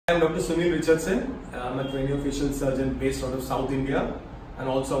I'm Dr. Sunil Richardson. I'm a craniofacial surgeon based out of South India and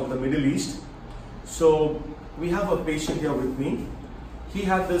also out of the Middle East. So we have a patient here with me. He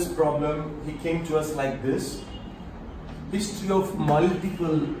had this problem. He came to us like this. History of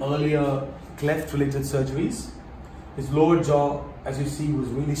multiple earlier cleft related surgeries. His lower jaw, as you see, was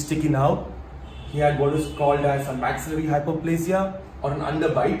really sticking out. He had what is called as a maxillary hyperplasia or an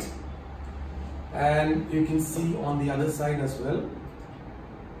underbite. And you can see on the other side as well,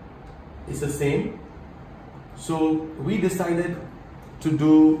 it's the same. So we decided to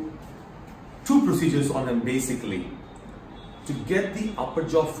do two procedures on him basically. To get the upper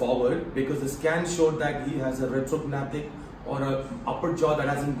jaw forward, because the scan showed that he has a retrognathic or an upper jaw that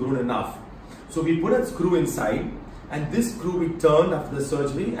hasn't grown enough. So we put a screw inside, and this screw we turned after the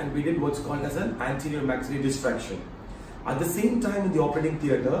surgery and we did what's called as an anterior maxillary distraction. At the same time in the operating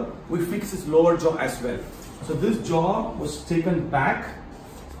theatre, we fixed his lower jaw as well. So this jaw was taken back,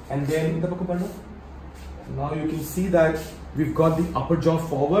 and then now you can see that we've got the upper jaw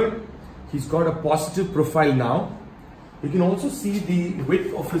forward. He's got a positive profile now. You can also see the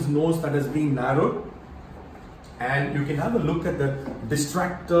width of his nose that has been narrowed, and you can have a look at the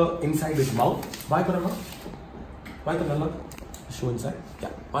distractor inside his mouth. Show inside. Yeah.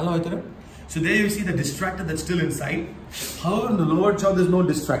 So there you see the distractor that's still inside. However, in the lower jaw there's no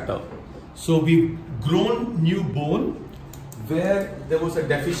distractor. So we've grown new bone where there was a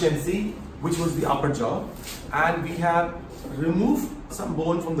deficiency, which was the upper jaw, and we have removed some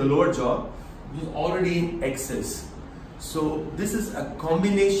bone from the lower jaw which is already in excess. So this is a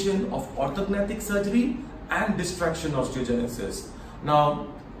combination of orthognathic surgery and distraction osteogenesis. Now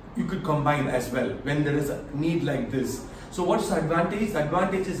you could combine as well when there is a need like this. So what's the advantage? The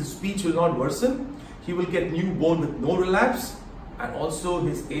advantage is his speech will not worsen. He will get new bone with no relapse, and also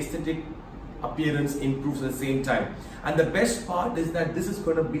his aesthetic appearance improves at the same time. And the best part is that this is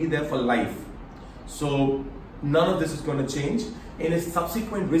going to be there for life. So none of this is going to change. In his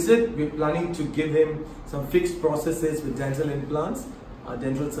subsequent visit, we're planning to give him some fixed processes with dental implants. Our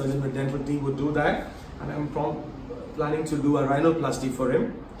dental surgeon and dental team would do that. And I'm planning to do a rhinoplasty for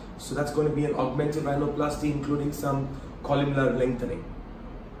him. So that's going to be an augmented rhinoplasty, including some columnar lengthening.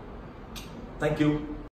 Thank you.